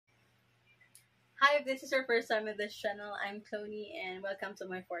Hi, if this is your first time in this channel, I'm Chloney and welcome to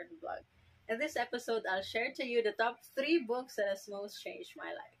my fourth vlog. In this episode, I'll share to you the top 3 books that has most changed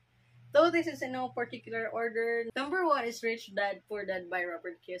my life. Though this is in no particular order, number 1 is Rich Dad Poor Dad by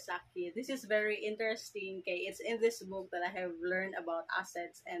Robert Kiyosaki. This is very interesting. Okay, it's in this book that I have learned about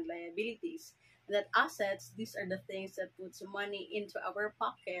assets and liabilities. That assets, these are the things that puts money into our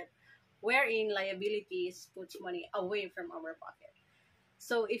pocket, wherein liabilities puts money away from our pocket.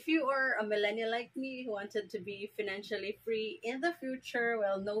 So if you are a millennial like me who wanted to be financially free in the future,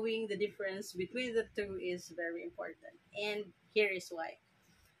 well, knowing the difference between the two is very important. And here is why.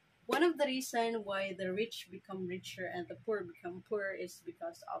 One of the reasons why the rich become richer and the poor become poorer is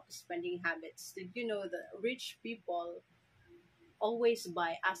because of spending habits. Did you know that rich people always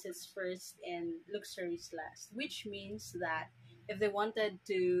buy assets first and luxuries last? Which means that if they wanted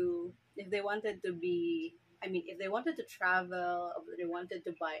to, if they wanted to travel, or they wanted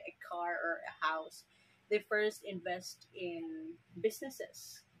to buy a car or a house, they first invest in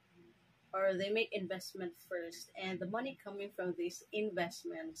businesses or they make investment first, and the money coming from these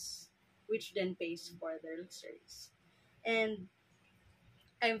investments, which then pays for their luxuries. And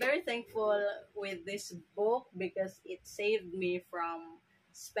I'm very thankful with this book because it saved me from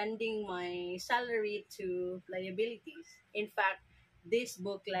spending my salary to liabilities. In fact, this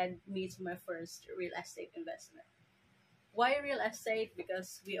book led me to my first real estate investment. Why real estate?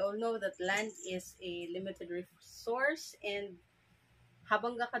 Because we all know that land is a limited resource and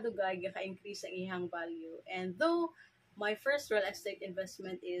habang gakadugay, gaka-increase ang ihang value. And though my first real estate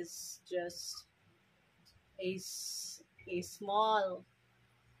investment is just a small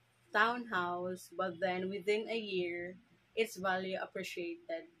townhouse, but then within a year, its value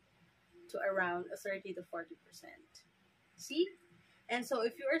appreciated to around 30 to 40%. See? And so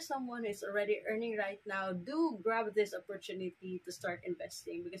if you are someone who is already earning right now, do grab this opportunity to start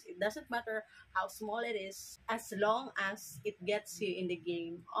investing because it doesn't matter how small it is as long as it gets you in the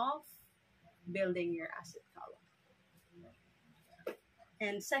game of building your asset column.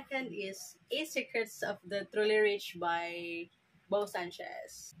 And second is Eight Secrets of the Truly Rich by Bo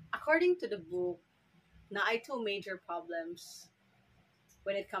Sanchez. According to the book, na ay two major problems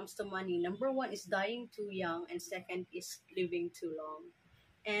when it comes to money. Number one is dying too young, and second is living too long.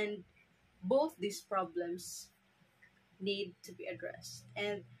 And both these problems need to be addressed.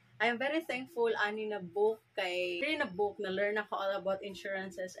 And I am very thankful ani na book kay na book na learn ako all about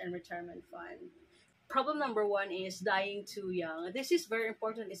insurances and retirement fund. Problem number one is dying too young. This is very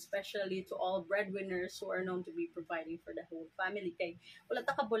important, especially to all breadwinners who are known to be providing for the whole family. Kay wala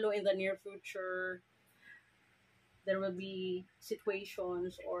ta kabulo in the near future, there will be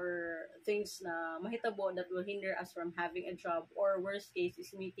situations or things na mahitabo that will hinder us from having a job, or worst case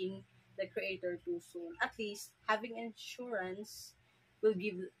is meeting the creator too soon. At least having insurance will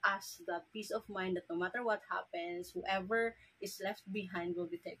give us the peace of mind that no matter what happens, whoever is left behind will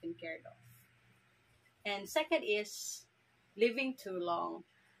be taken care of. And second is living too long.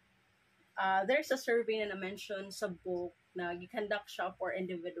 There's a survey na mention sa book na gikonduct siya for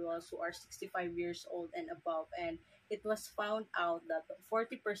individuals who are 65 years old and above, and it was found out that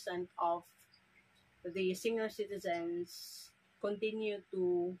 40% of the senior citizens continue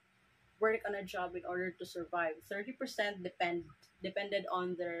to work on a job in order to survive. 30% depended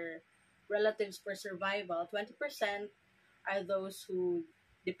on their relatives for survival. 20% are those who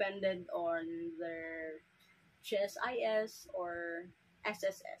depended on their GSIS or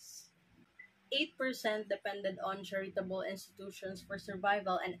SSS. 8% depended on charitable institutions for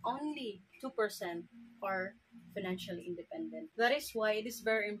survival, and only 2% are financially independent. That is why it is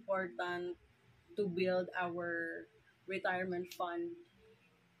very important to build our retirement fund.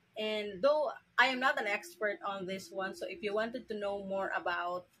 And though I am not an expert on this one, so if you wanted to know more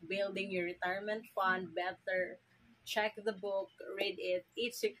about building your retirement fund better, check the book, read it,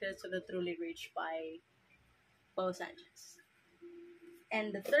 Eight Secrets of the Truly Rich by Bo Sanchez.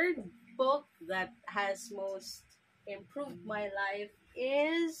 And the third book that has most improved my life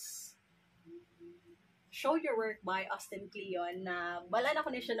is Show Your Work by Austin Kleon. Na bala na ko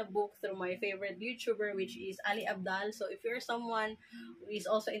na siya na book through my favorite YouTuber, which is Ali Abdal. So if you're someone who is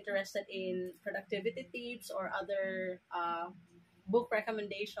also interested in productivity tips or other book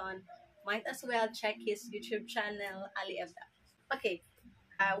recommendation, might as well check his YouTube channel, Ali Abdal. Okay,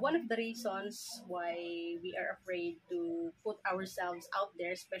 one of the reasons why we are afraid to put ourselves out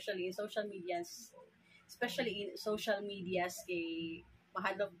there, especially in social medias, kay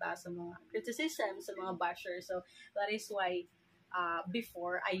mahadlok ta sa mga criticism, sa mga bashers. So that is why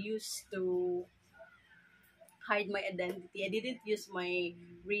before I used to hide my identity. I didn't use my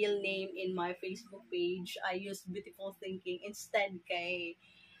real name in my Facebook page. I used Beautiful Thinking instead kay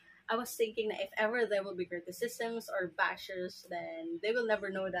I was thinking that if ever there will be criticisms or bashers, then they will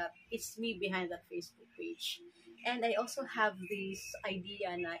never know that it's me behind that Facebook page. And I also have this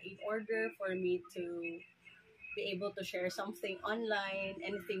idea na in order for me to be able to share something online,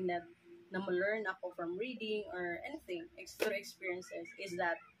 anything that na learn ako from reading or anything, extra experiences, is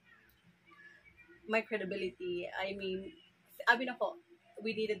that my credibility. I mean ako,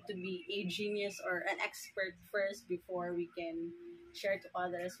 we needed to be a genius or an expert first before we can share to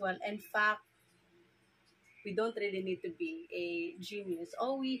others. Well, in fact, we don't really need to be a genius.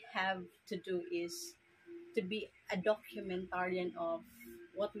 All we have to do is to be a documentarian of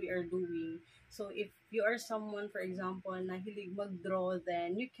what we are doing. So if you are someone, for example, na hilig mag-draw,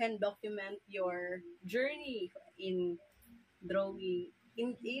 then you can document your journey in drawing.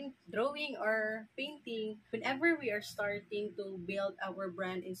 In drawing or painting, whenever we are starting to build our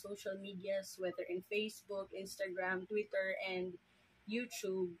brand in social medias, whether in Facebook, Instagram, Twitter, and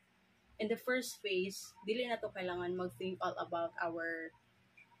YouTube, in the first phase, dili na to kailangan mag-think all about our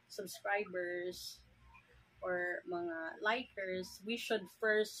subscribers or mga likers. We should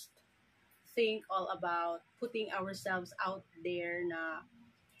first think all about putting ourselves out there na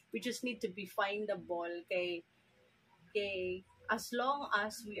we just need to be findable kay as long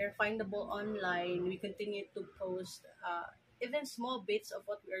as we are findable online, we continue to post even small bits of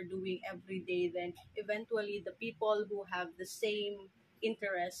what we are doing every day, then eventually the people who have the same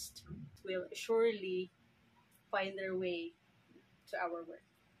interest will surely find their way to our work.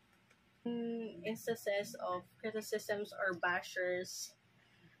 Instances of criticisms or bashers,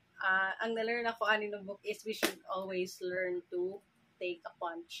 ang nalearn ako ani ng book is we should always learn to take a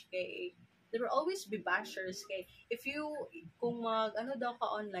punch. Okay? There will always be bashers. Okay? If you, kung ano daw ka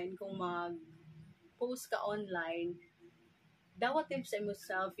online, kung post ka online, dapat din sa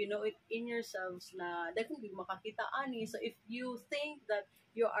yourself, you know it in yourselves na dagan di makakita ani. So if you think that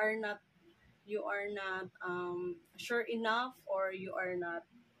you are not sure enough, or you are not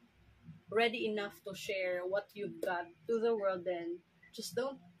ready enough to share what you've got to the world, then just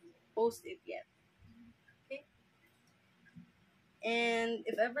don't post it yet. Okay? And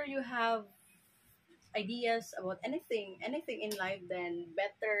if ever you have ideas about anything in life, then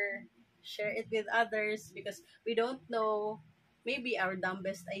better share it with others, because we don't know, maybe our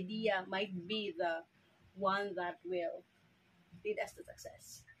dumbest idea might be the one that will lead us to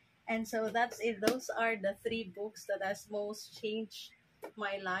success. And so that's it. Those are the three books that has most changed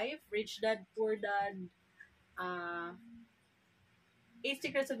my life: Rich Dad, Poor Dad, uh, Eight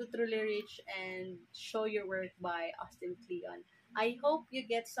Secrets of the Truly Rich, and Show Your Work by Austin Kleon. I hope you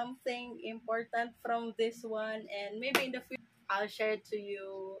get something important from this one, and maybe in the future I'll share to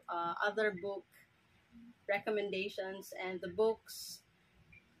you other book recommendations and the books,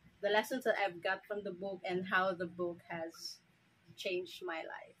 the lessons that I've got from the book, and how the book has changed my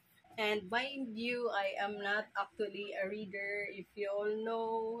life. And mind you, I am not actually a reader. If you all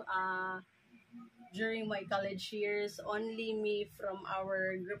know, during my college years, only me from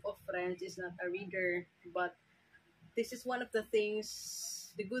our group of friends is not a reader. But this is one of the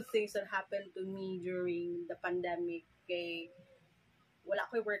things, the good things that happened to me during the pandemic. Kay wala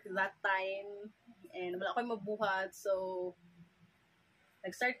ko work that time, and wala ko mabuhat. So,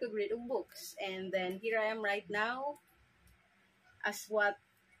 nag-start ko read of books. And then here I am right now, as what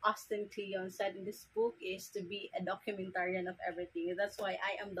Austin Kleon said in this book, is to be a documentarian of everything. That's why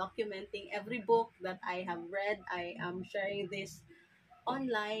I am documenting every book that I have read. I am sharing this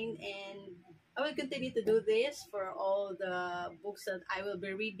online, and I will continue to do this for all the books that I will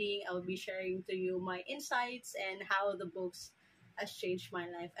be reading. I will be sharing to you my insights and how the books has changed my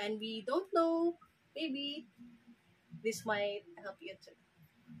life. And we don't know, maybe this might help you too.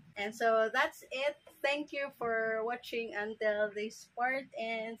 And so that's it. Thank you for watching until this part,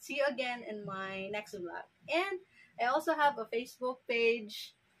 and see you again in my next vlog. And I also have a Facebook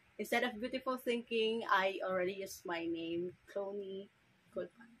page. Instead of Beautiful Thinking, I already use my name, Chloney.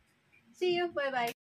 Goodbye. See you. Bye-bye.